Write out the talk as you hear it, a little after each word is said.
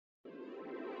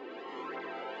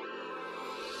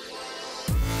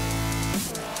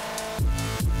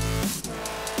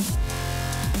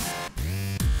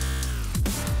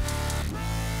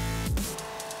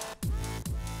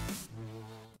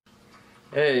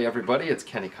Hey everybody, it's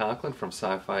Kenny Conklin from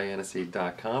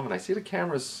sci-fi-fantasy.com, and I see the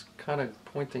camera's kind of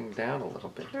pointing down a little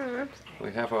bit.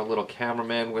 We have our little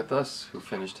cameraman with us who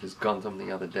finished his Gundam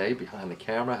the other day behind the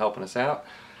camera helping us out.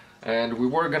 And we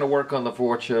were going to work on the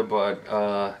Vorcha, but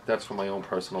that's for my own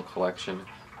personal collection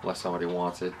unless somebody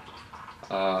wants it.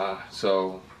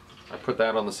 So I put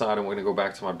that on the side and we're going to go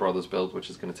back to my brother's build, which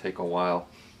is going to take a while.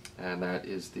 And that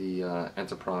is the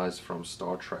Enterprise from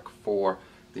Star Trek IV.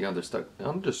 The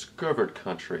Undiscovered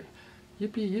country.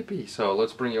 Yippee yippee. So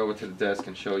let's bring you over to the desk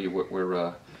and show you what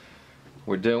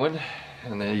we're doing.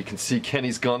 And then you can see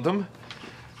Kenny's Gundam.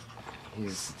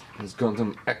 His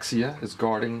Gundam Exia is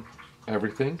guarding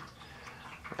everything.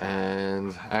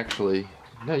 And actually,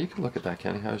 no, you can look at that,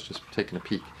 Kenny. I was just taking a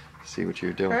peek to see what you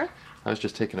were doing. I was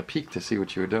just taking a peek to see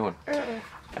what you were doing.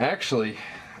 Actually,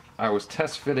 I was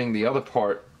test fitting the other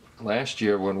part last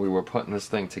year when we were putting this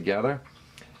thing together.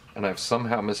 And I've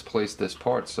somehow misplaced this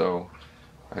part, so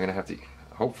I'm going to have to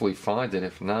hopefully find it.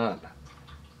 If not,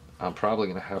 I'm probably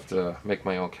going to have to make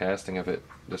my own casting of it.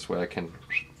 This way I can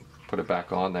put it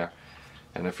back on there.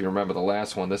 And if you remember the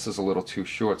last one, this is a little too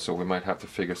short, so we might have to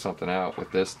figure something out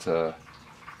with this to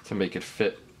make it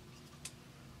fit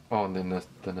on the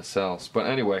nacelles. But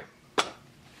anyway,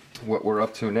 what we're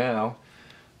up to now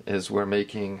is we're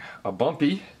making a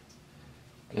bumpy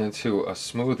into a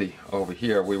smoothie over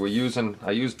here.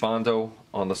 I used Bondo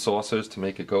on the saucers to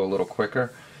make it go a little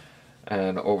quicker,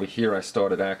 and over here I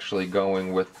started actually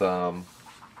going with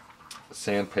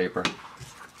sandpaper,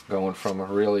 going from a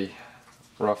really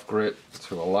rough grit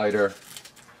to a lighter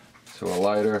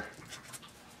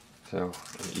to an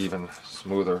even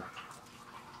smoother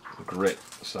grit.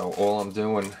 So all I'm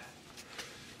doing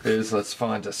is, let's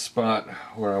find a spot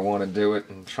where I want to do it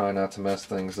and try not to mess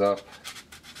things up.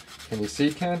 Can you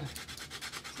see, Ken?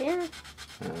 Yeah.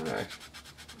 Alright.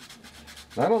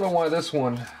 I don't know why this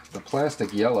one, the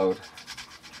plastic yellowed.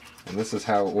 And this is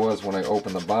how it was when I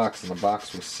opened the box and the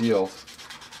box was sealed.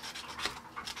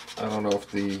 I don't know if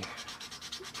the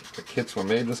kits were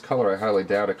made this color. I highly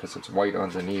doubt it because it's white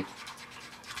underneath.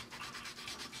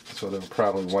 So they were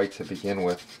probably white to begin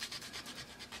with.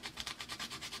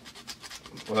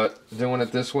 But doing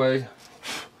it this way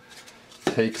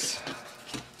takes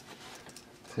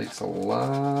a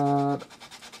lot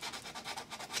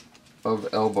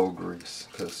of elbow grease,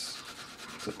 because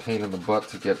it's a pain in the butt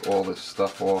to get all this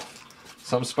stuff off.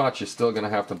 Some spots you're still going to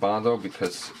have to Bondo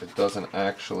because it doesn't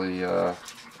actually, you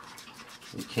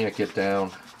can't get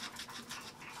down.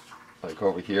 Like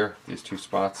over here, these two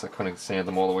spots, I couldn't sand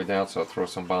them all the way down, so I'll throw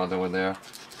some Bondo in there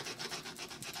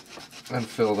and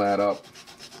fill that up.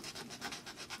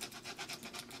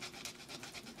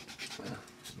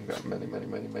 We've got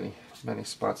many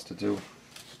spots to do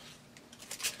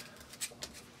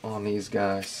on these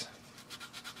guys.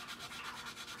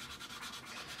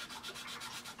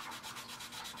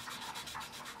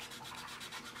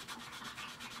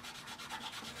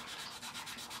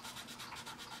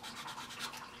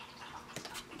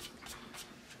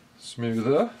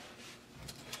 Smoother.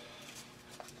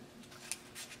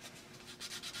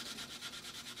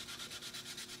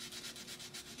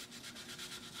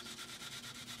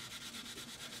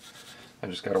 I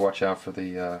just got to watch out for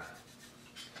the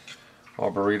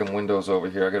Arboretum windows over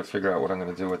here. I got to figure out what I'm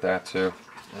going to do with that too.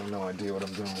 I have no idea what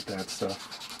I'm doing with that stuff.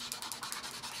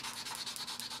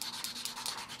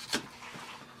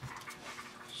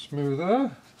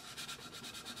 Smoother.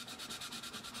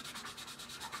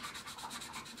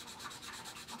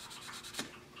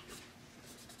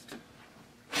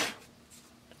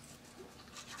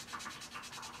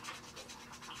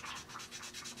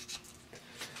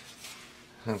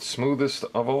 And smoothest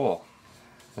of all.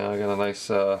 Now I got a nice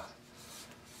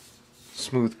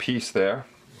smooth piece there.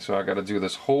 So I got to do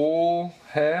this whole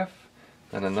half,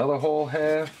 and another whole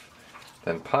half,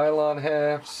 then pylon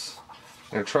halves.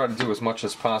 I'm going to try to do as much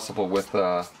as possible with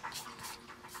the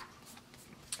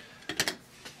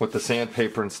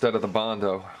sandpaper instead of the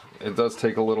Bondo. It does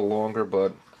take a little longer,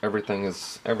 but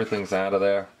everything's out of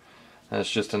there. And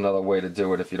it's just another way to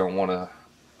do it if you don't want to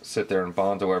sit there and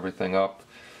Bondo everything up.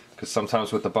 Because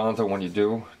sometimes with the Bondo, when you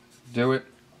do it,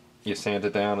 you sand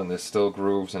it down and there's still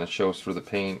grooves and it shows through the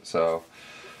paint. So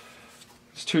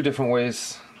there's two different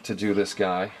ways to do this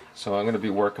guy. So I'm going to be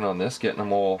working on this, getting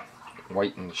them all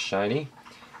white and shiny.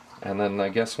 And then I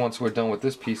guess once we're done with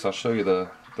this piece, I'll show you the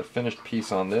finished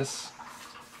piece on this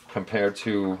compared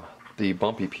to the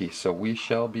bumpy piece. So we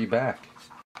shall be back.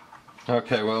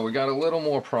 Okay, well, we got a little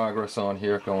more progress on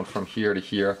here, going from here to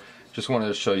here. Just wanted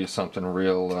to show you something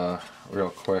real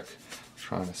quick.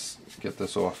 Trying to get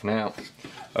this off now.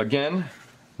 Again,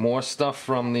 more stuff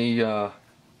from the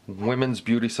women's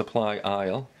beauty supply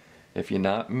aisle. If you're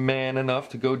not man enough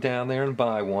to go down there and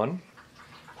buy one,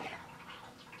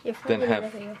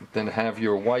 then have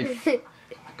your wife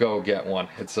go get one.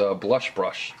 It's a blush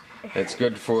brush. It's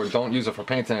good for, don't use it for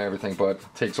painting and everything, but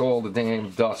it takes all the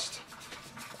damn dust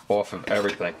off of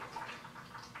everything.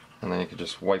 And then you can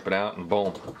just wipe it out and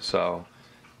boom. So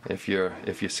if you're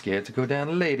scared to go down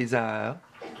the ladies' aisle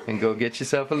and go get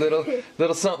yourself a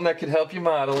little something that could help you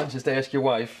modeling, just ask your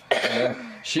wife. And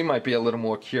she might be a little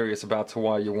more curious about to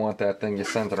why you want that thing. You're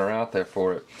sending her out there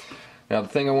for it. Now the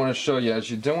thing I want to show you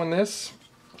as you're doing this,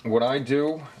 what I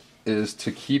do is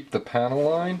to keep the panel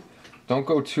line, don't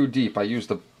go too deep. I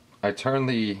turn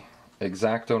the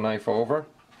X-Acto knife over.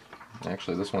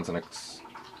 Actually, this one's an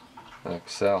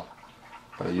Excel,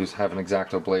 but I have an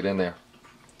X-Acto blade in there.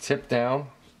 Tip down,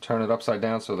 turn it upside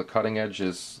down so the cutting edge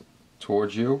is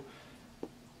towards you,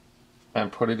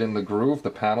 and put it in the groove,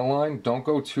 the panel line. Don't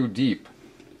go too deep.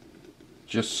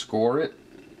 Just score it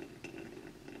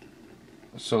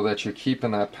so that you're keeping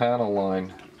that panel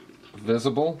line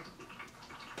visible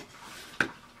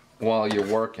while you're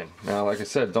working. Now, like I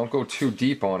said, don't go too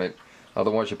deep on it,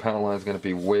 otherwise your panel line is going to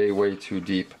be way too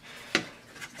deep.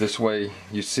 This way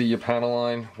you see your panel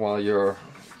line while you're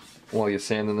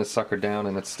sanding this sucker down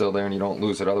and it's still there and you don't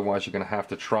lose it. Otherwise you're going to have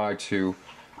to try to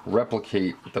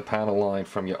replicate the panel line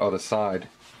from your other side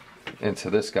into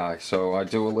this guy. So I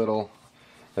do a little,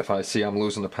 if I see I'm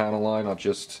losing the panel line, I'll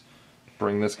just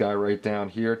bring this guy right down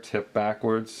here, tip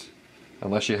backwards,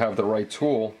 unless you have the right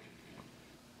tool,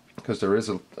 because there is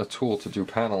a tool to do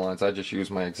panel lines. I just use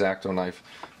my X-Acto knife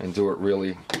and do it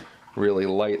really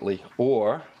lightly.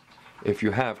 Or if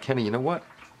you have, Kenny, you know what?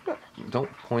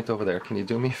 Don't point over there. Can you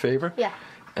do me a favor? Yeah.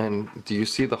 And do you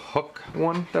see the hook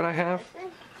one that I have?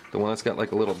 The one that's got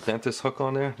like a little dentist hook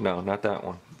on there? No, not that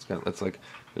one. It's like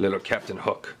a little Captain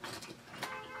Hook.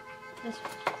 This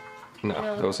one.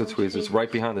 No, those are tweezers.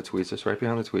 Right behind the tweezers. Right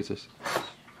behind the tweezers.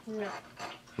 No.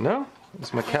 No?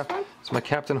 Is my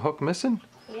Captain Hook missing?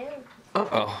 Yeah.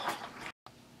 Uh-oh.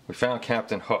 We found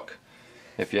Captain Hook.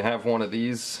 If you have one of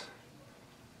these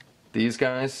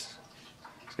guys,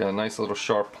 it's got a nice little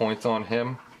sharp point on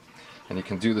him, and you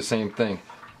can do the same thing.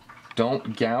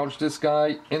 Don't gouge this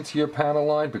guy into your panel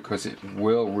line because it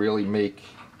will really make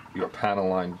your panel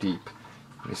line deep.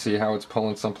 You see how it's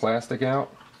pulling some plastic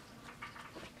out?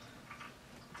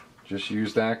 Just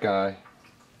use that guy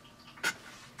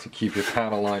to keep your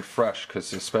panel line fresh,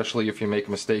 because especially if you make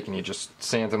a mistake and you're just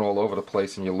sanding all over the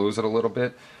place and you lose it a little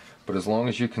bit, but as long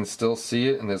as you can still see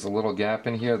it and there's a little gap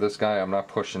in here, this guy I'm not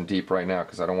pushing deep right now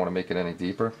because I don't want to make it any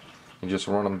deeper. You just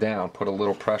run them down, put a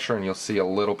little pressure, and you'll see a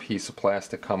little piece of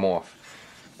plastic come off,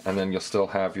 and then you'll still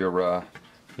have your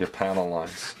panel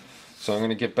lines. So I'm going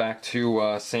to get back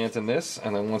to sanding this,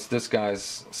 and then once this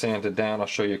guy's sanded down, I'll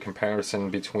show you a comparison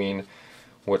between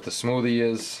what the smoothie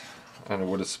is and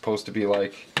what it's supposed to be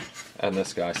like, and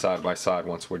this guy side by side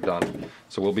once we're done.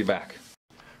 So we'll be back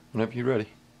whenever you're ready.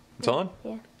 It's on?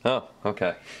 Yeah. Oh,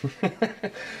 okay.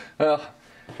 Well,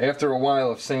 after a while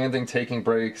of sanding, taking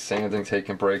breaks,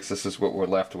 this is what we're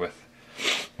left with.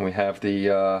 We have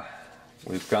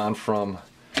we've gone from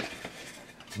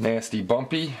nasty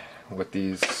bumpy with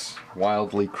these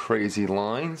wildly crazy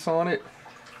lines on it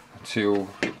to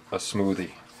a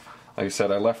smoothie. Like I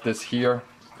said, I left this here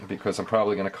because I'm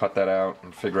probably going to cut that out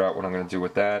and figure out what I'm going to do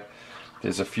with that.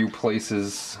 There's a few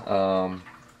places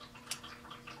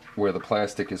where the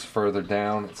plastic is further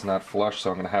down, it's not flush, so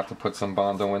I'm going to have to put some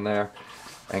Bondo in there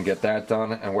and get that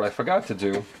done. And what I forgot to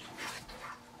do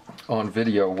on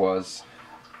video was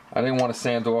I didn't want to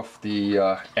sand off the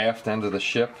aft end of the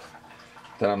ship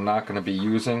that I'm not going to be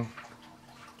using,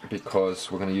 because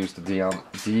we're going to use the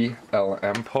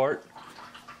DLM part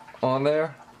on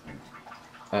there.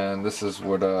 And this is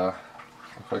what,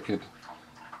 if I could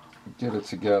get it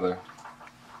together,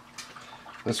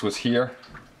 this was here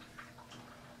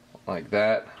like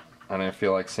that. I didn't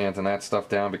feel like sanding that stuff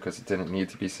down because it didn't need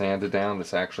to be sanded down.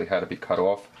 This actually had to be cut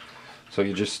off. So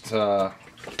you just,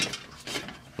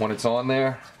 when it's on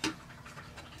there,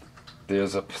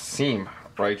 there's a seam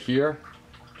right here.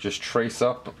 Just trace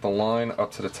up the line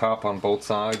up to the top on both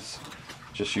sides.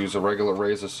 Just use a regular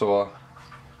razor saw,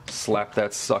 slap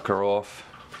that sucker off,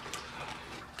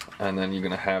 and then you're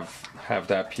gonna have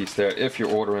that piece there. If you're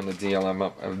ordering the DLM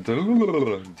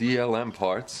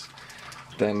parts,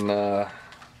 then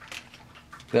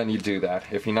you do that.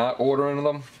 If you're not ordering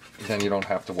them, then you don't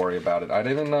have to worry about it. I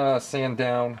didn't sand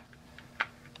down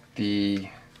the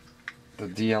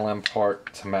DLM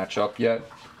part to match up yet,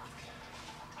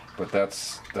 but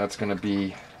that's going to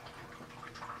be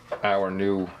our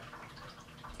new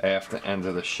aft end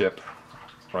of the ship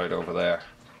right over there,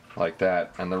 like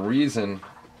that. And the reason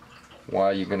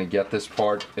why you're going to get this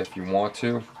part if you want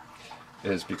to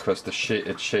is because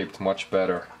it's shaped much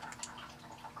better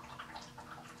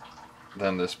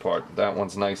than this part. That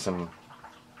one's nice and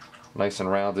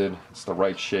rounded. It's the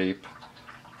right shape.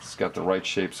 It's got the right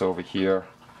shapes over here.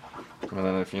 And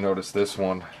then if you notice this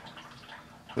one,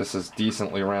 this is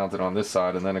decently rounded on this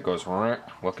side, and then it goes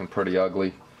looking pretty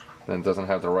ugly. Then it doesn't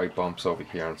have the right bumps over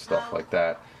here and stuff like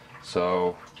that.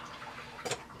 So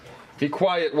be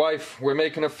quiet, wife. We're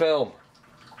making a film.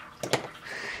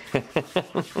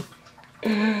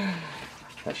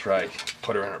 That's right.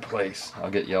 Put her in her place.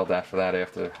 I'll get yelled at for that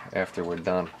after we're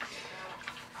done.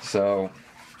 So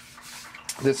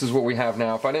this is what we have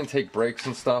now. If I didn't take breaks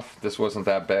and stuff, this wasn't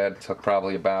that bad. It took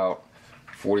probably about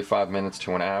 45 minutes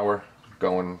to an hour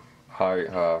going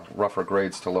rougher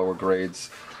grades to lower grades.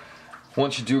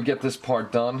 Once you do get this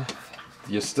part done,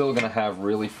 you're still going to have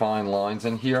really fine lines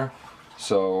in here.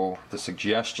 So the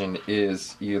suggestion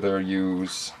is either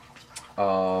use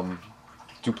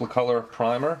Duplicolor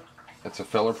primer. It's a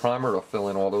filler primer. It'll fill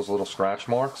in all those little scratch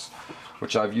marks,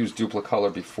 which I've used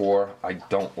Duplicolor before. I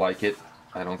don't like it.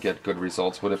 I don't get good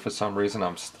results with it for some reason.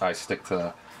 I stick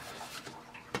to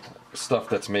stuff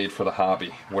that's made for the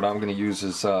hobby. What I'm going to use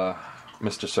is Mr.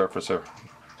 Surfacer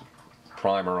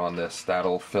primer on this.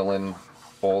 That'll fill in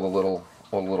all the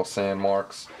little sand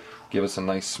marks, give us a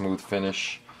nice smooth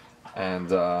finish,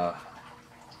 and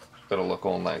it'll look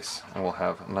all nice. And we'll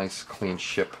have a nice clean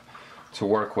ship to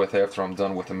work with after I'm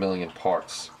done with a million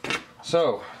parts.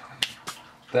 So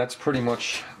that's pretty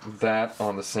much that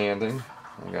on the sanding.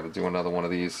 I got to do another one of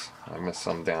these. I missed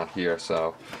some down here,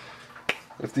 so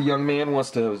if the young man wants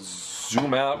to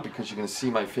zoom out, because you're going to see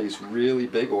my face really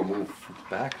big, or move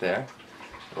back there.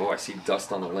 Oh, I see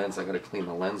dust on the lens. I got to clean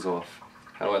the lens off.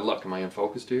 How do I look? Am I in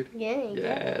focus, dude? Yeah.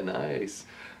 Yeah, nice.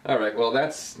 All right, well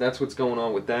that's what's going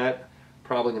on with that.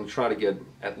 Probably going to try to get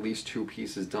at least 2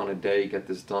 pieces done a day, get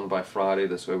this done by Friday.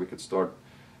 This way we could start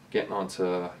getting on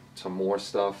to more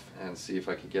stuff and see if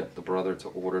I could get the brother to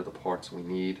order the parts we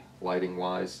need, lighting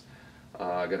wise.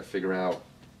 I got to figure out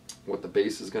what the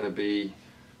base is going to be,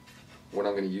 what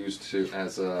I'm going to use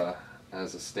as a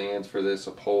stand for this,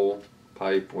 a pole,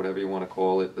 pipe, whatever you want to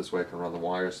call it. This way I can run the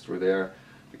wires through there,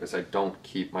 because I don't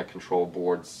keep my control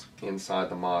boards inside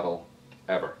the model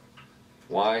ever.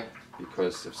 Why?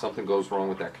 Because if something goes wrong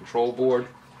with that control board,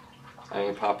 I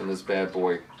ain't popping this bad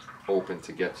boy open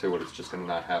to get to it. It's just going to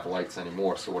not have lights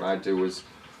anymore. So what I do is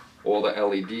all the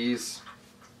LEDs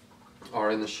are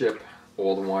in the ship,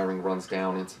 all the wiring runs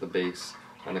down into the base,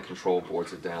 and the control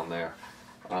boards are down there.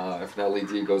 If an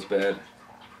LED goes bad,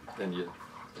 then you're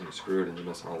screwed and you're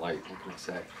missing a light. What can I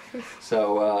say?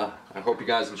 So I hope you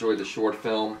guys enjoyed the short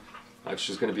film. It's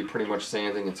just going to be pretty much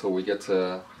sanding until we get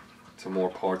to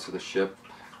more parts of the ship.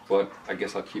 But I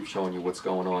guess I'll keep showing you what's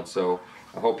going on. So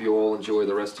I hope you all enjoy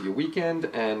the rest of your weekend.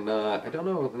 And I don't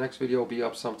know, the next video will be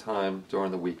up sometime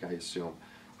during the week, I assume.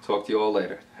 Talk to you all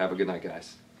later. Have a good night,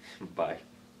 guys. Bye.